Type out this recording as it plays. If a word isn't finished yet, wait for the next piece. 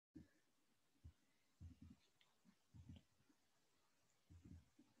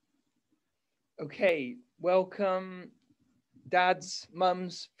Okay, welcome, dads,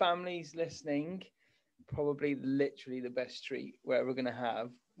 mums, families listening. Probably literally the best treat where we're going to have.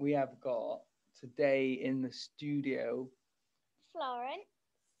 We have got today in the studio Florence,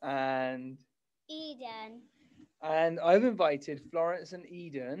 and Eden. I've invited Florence and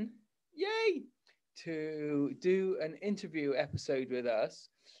Eden, yay, to do an interview episode with us.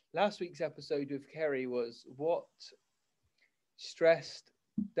 Last week's episode with Kerry was stressed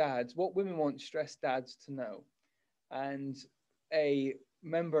what women want stressed dads to know. And a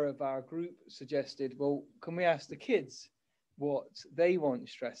member of our group suggested, well, can we ask the kids what they want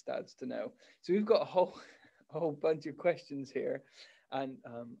stressed dads to know? So we've got a whole a whole bunch of questions here, and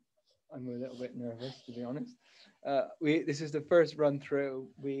I'm a little bit nervous to be honest. We This is the first run through.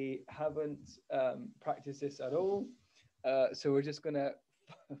 We haven't practiced this at all, so we're just gonna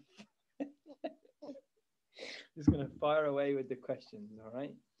fire away with the questions. All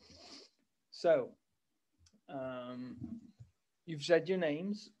right. So um, you've said your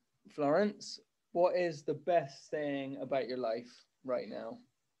names, Florence. What is the best thing about your life right now?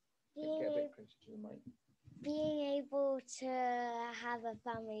 Get a Being, bit closer to the mic. being able to have a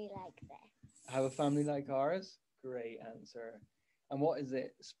family like this. Have a family like ours? Great answer. And what is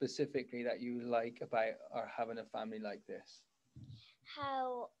it specifically that you like about or having a family like this?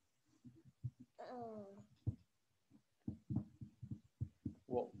 How oh,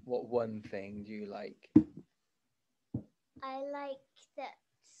 What one thing do you like? I like that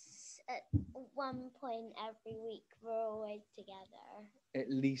at one point every week we're always together. At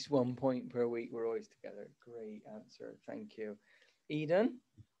least 1 point per week, we're always together. Great answer. Thank you. Eden,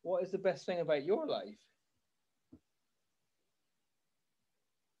 what is the best thing about your life?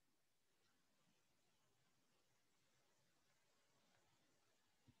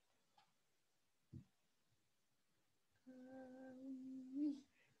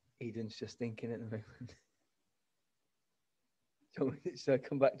 Eden's just thinking at the moment. Should I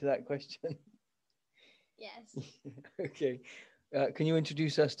come back to that question? Yes. Okay. Can you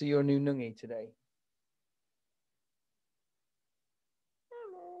introduce us to your new nungie today?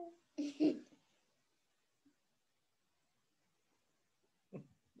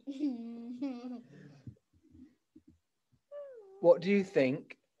 What do you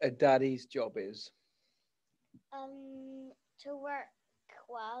think a daddy's job is? To work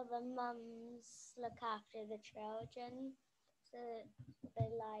while the mums look after the children, so they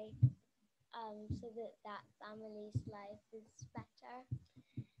like so that family's life is better.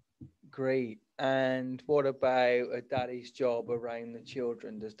 Great. And what about a daddy's job around the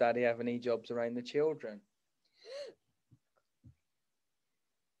children? Does daddy have any jobs around the children?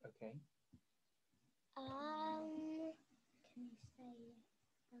 Okay. Can you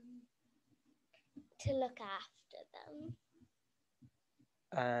say to look after them?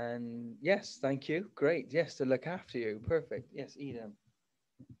 And yes, thank you. Great. Yes, to look after you. Perfect. Yes, Eden.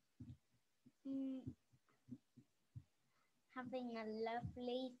 Having a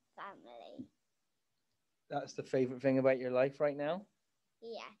lovely family. That's the favorite thing about your life right now?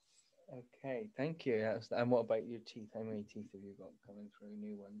 Yes. Okay, thank you. And what about your teeth? How many teeth have you got coming through?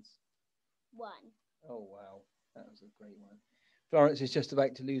 New ones? One. Oh, wow. That was a great one. Florence is just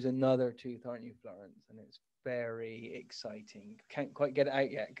about to lose another tooth, aren't you, Florence? And it's very exciting. Can't quite get it out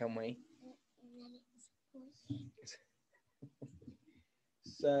yet, can we?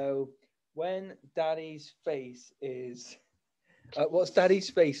 So, when daddy's face is. What's daddy's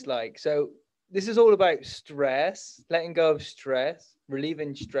face like? So, this is all about stress, letting go of stress,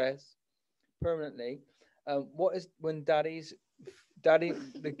 relieving stress permanently. What is when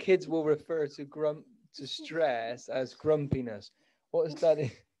the kids will refer to stress as grumpiness. What is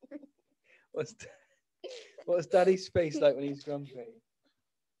daddy? What's what's daddy's face like when he's grumpy?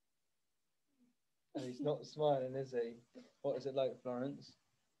 And he's not smiling, is he? What is it like, Florence?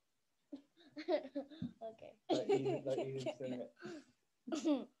 Okay. Like Eden said it.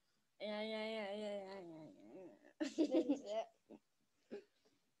 Yeah.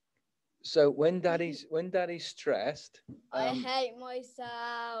 So when daddy's stressed, I hate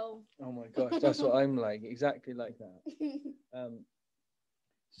myself. oh my gosh, that's what I'm like, exactly like that.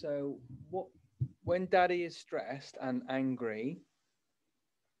 So what when daddy is stressed and angry,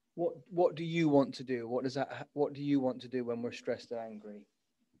 what do you want to do? What do you want to do when we're stressed and angry?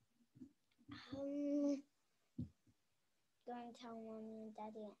 Go and tell mommy and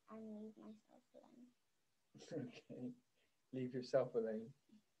daddy and leave myself alone. Okay. Leave yourself alone.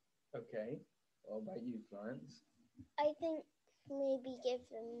 Okay. What about you, Florence? I think maybe give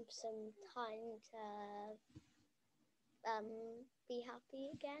them some time to be happy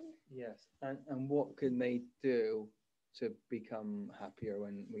again. Yes. And what can they do to become happier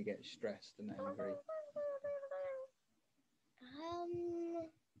when we get stressed and angry?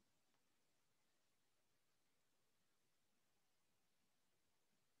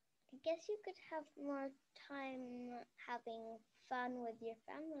 I guess you could have more time having fun with your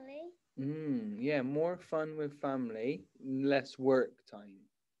family. Yeah, more fun with family, less work time.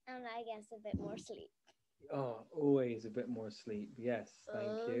 And I guess a bit more sleep. Oh, always a bit more sleep. Yes,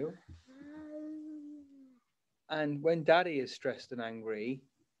 thank you. And when Daddy is stressed and angry,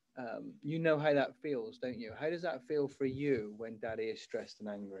 you know how that feels, don't you? How does that feel for you when Daddy is stressed and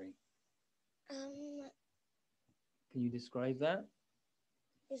angry? Can you describe that?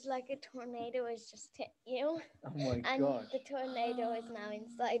 It's like a tornado has just hit you. Oh my and gosh. the tornado is now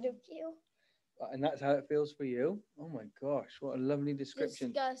inside of you. And that's how it feels for you? Oh my gosh, what a lovely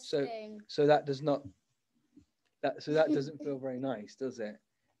description. Disgusting. So that doesn't feel very nice, does it?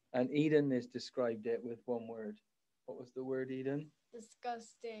 And Eden has described it with one word. What was the word, Eden?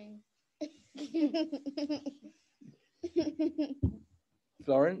 Disgusting.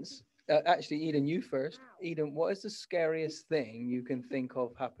 Florence? Actually, Eden, you first. Eden, what is the scariest thing you can think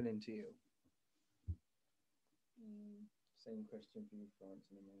of happening to you? Same question for you, Florence,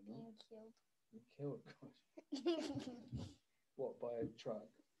 in a moment. Being killed. You killed? Gosh. What, by a truck?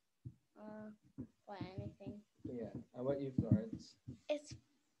 By anything. Yeah. How about you, Florence? It's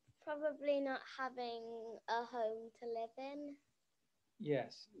probably not having a home to live in.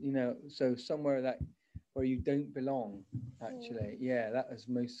 Yes. So somewhere where you don't belong, actually. Yeah, that's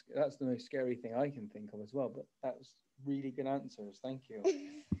the most scary thing I can think of as well. But that's really good answers. Thank you.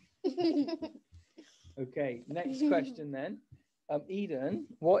 Okay, next question then. Eden,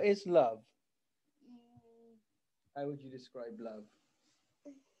 what is love? How would you describe love?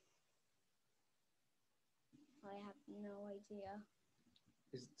 I have no idea.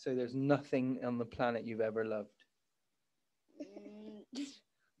 So there's nothing on the planet you've ever loved?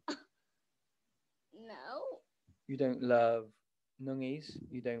 No. You don't love nungies?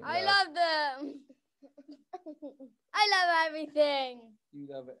 You don't I love them. I love everything. You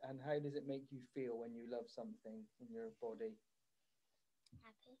love it. And how does it make you feel when you love something in your body?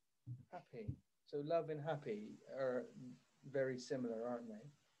 Happy. Happy. So love and happy are very similar, aren't they?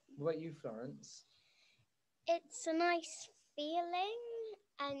 What about you, Florence? It's a nice feeling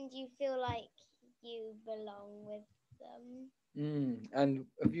and you feel like you belong with them. And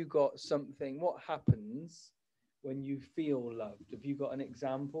have you got something, what happens when you feel loved? Have you got an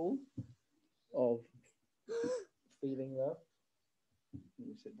example of feeling love? Can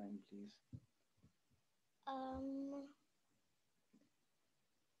you sit down, please?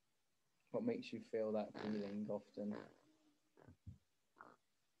 What makes you feel that feeling often?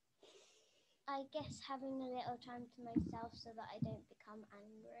 I guess having a little time to myself so that I don't become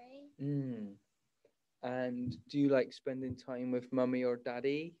angry. And do you like spending time with mummy or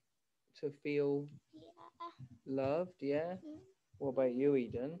daddy to feel loved? Yeah. What about you,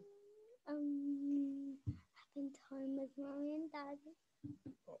 Eden? Having time with mommy and daddy.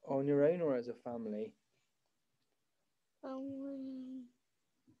 On your own or as a family?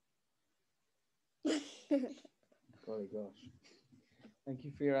 Golly gosh. Thank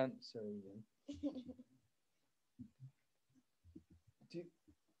you for your answer, Eden.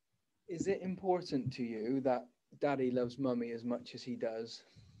 Is it important to you that daddy loves mummy as much as he does?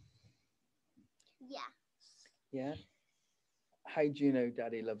 Yeah. Yeah? How do you know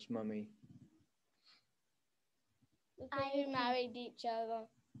daddy loves mummy? I married each other.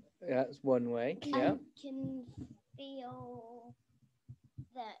 Yeah, that's one way. Yeah. I can feel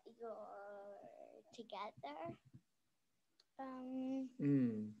that you're together.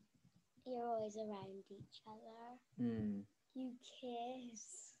 You're always around each other. You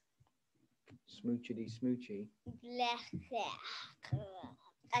kiss. Smoochity smoochy.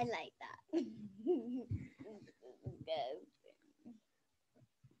 I like that.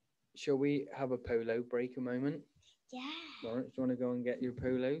 Shall we have a polo break a moment? Yeah. Lawrence, do you want to go and get your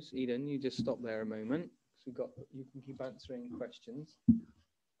polos? Eden, you just stop there a moment. So you can keep answering questions.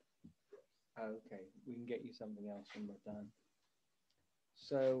 Okay, we can get you something else when we're done.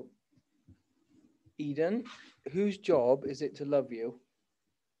 So, Eden, whose job is it to love you?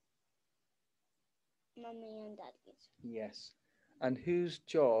 Mummy and Daddy's. Yes. And whose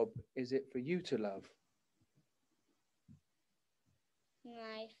job is it for you to love?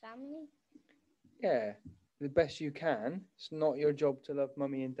 My family. Yeah, the best you can. It's not your job to love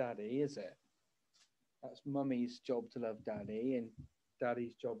mummy and daddy, is it? That's mummy's job to love daddy and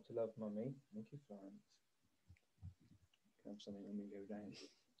daddy's job to love mummy. Thank you, Florence. Can I have something when we go down?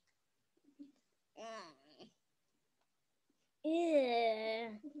 Yeah.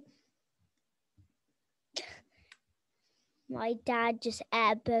 My dad just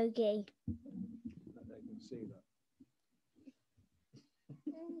ate a boogie. They can see that.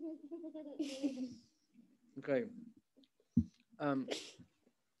 Okay.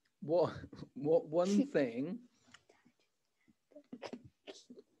 What one thing?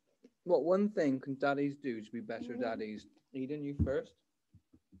 What one thing can daddies do to be better daddies? Eden, you first.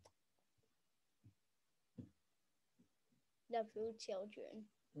 Love your children.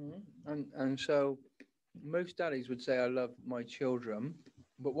 And so most daddies would say, I love my children.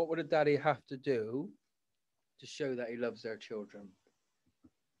 But what would a daddy have to do to show that he loves their children?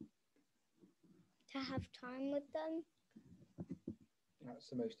 To have time with them. That's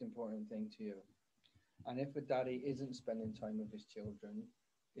the most important thing to you. And if a daddy isn't spending time with his children,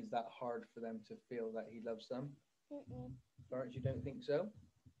 is that hard for them to feel that he loves them? Florence, you don't think so?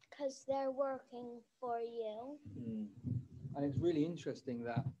 Because they're working for you. And it's really interesting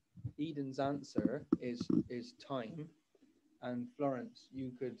that Eden's answer is time. And Florence,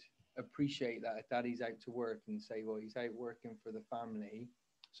 you could appreciate that a daddy's out to work and say, well, he's out working for the family,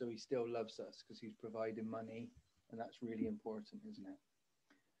 so he still loves us because he's providing money. And that's really important, isn't it?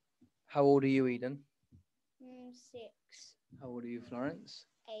 How old are you, Eden? 6. How old are you, Florence?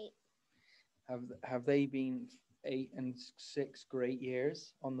 8. Have they been 8 and 6 great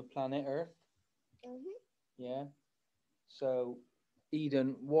years on the planet Earth? Yeah. So,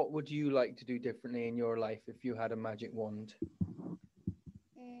 Eden, what would you like to do differently in your life if you had a magic wand?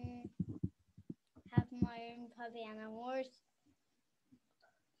 Have my own puppy and a horse.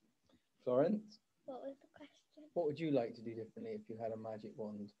 Florence? What was the question? What would you like to do differently if you had a magic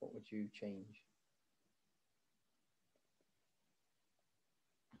wand? What would you change?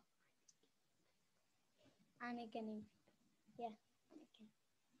 And again, yeah. Okay.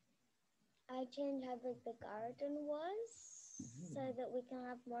 I'd change how big the garden was so that we can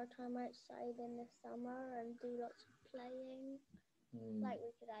have more time outside in the summer and do lots of playing. Like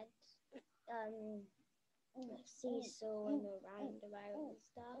we could add seesaw and a roundabout and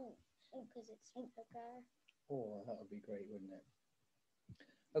stuff because it's bigger. Oh, that would be great, wouldn't it?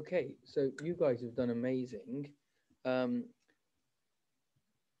 Okay, so you guys have done amazing.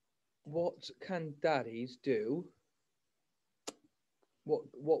 What can daddies do?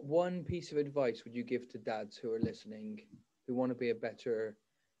 What one piece of advice would you give to dads who are listening, who want to be a better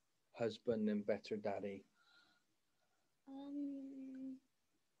husband and better daddy?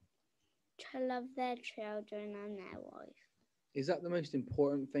 To love their children and their wife. Is that the most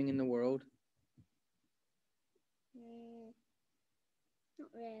important thing in the world? Not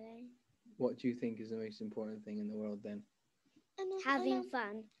really. What do you think is the most important thing in the world then? Having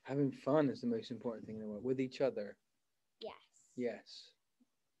fun. Having fun is the most important thing in the world. With each other? Yes. Yes.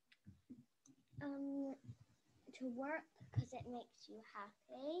 To work because it makes you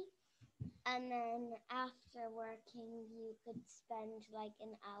happy. And then after working, you could spend like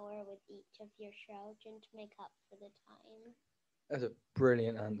an hour with each of your children to make up for the time. That's a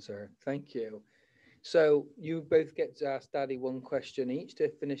brilliant answer. Thank you. So you both get to ask Daddy one question each to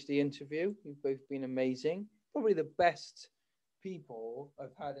finish the interview. You've both been amazing. Probably the best people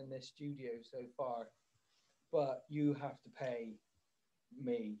I've had in this studio so far. But you have to pay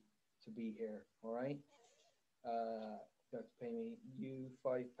me to be here, all right? You have to pay me you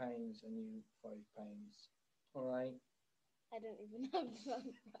 £5 and you £5. All right? I don't even have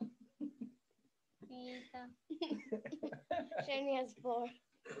fun. Me either. She only has 4.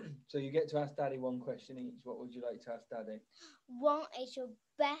 So you get to ask Daddy one question each. What would you like to ask Daddy? What is your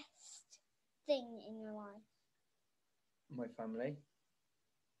best thing in your life? My family.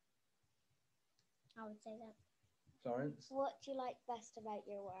 I would say that. Florence? What do you like best about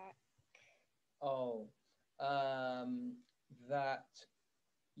your work? Oh, that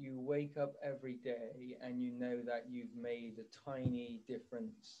you wake up every day and you know that you've made a tiny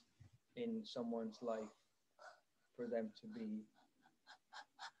difference in someone's life for them to be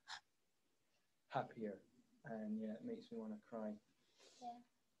happier. And yeah, it makes me want to cry. Yeah.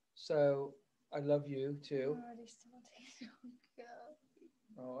 So I love you too. I'm already starting to go.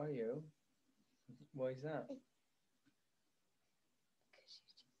 Oh, are you? Why is that?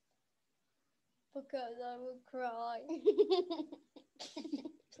 Because I will cry.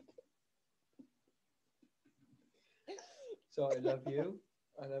 So I love you.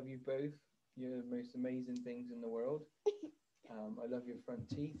 I love you both. You're the most amazing things in the world. I love your front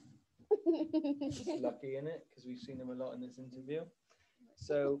teeth. Lucky in it, because we've seen them a lot in this interview.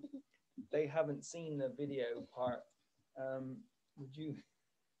 So they haven't seen the video part. Would you?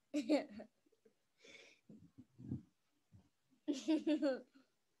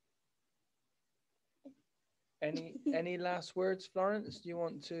 Any last words, Florence? Do you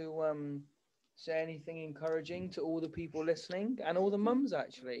want to say anything encouraging to all the people listening and all the mums,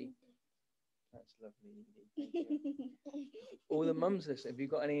 actually? That's lovely. Thank you. All the mums listening. Have you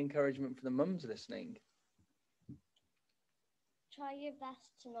got any encouragement for the mums listening? Try your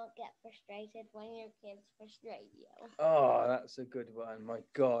best to not get frustrated when your kids frustrate you. Oh, that's a good one. My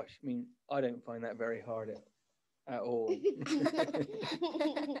gosh. I mean, I don't find that very hard at all.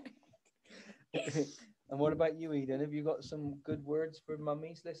 And what about you, Eden? Have you got some good words for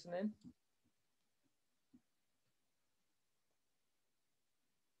mummies listening?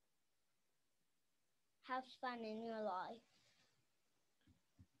 Have fun in your life.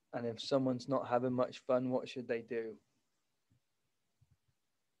 And if someone's not having much fun, what should they do?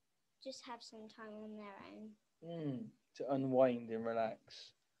 Just have some time on their own. To unwind and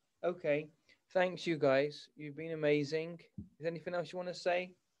relax. Okay. Thanks, you guys. You've been amazing. Is there anything else you want to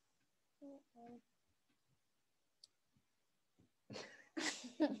say?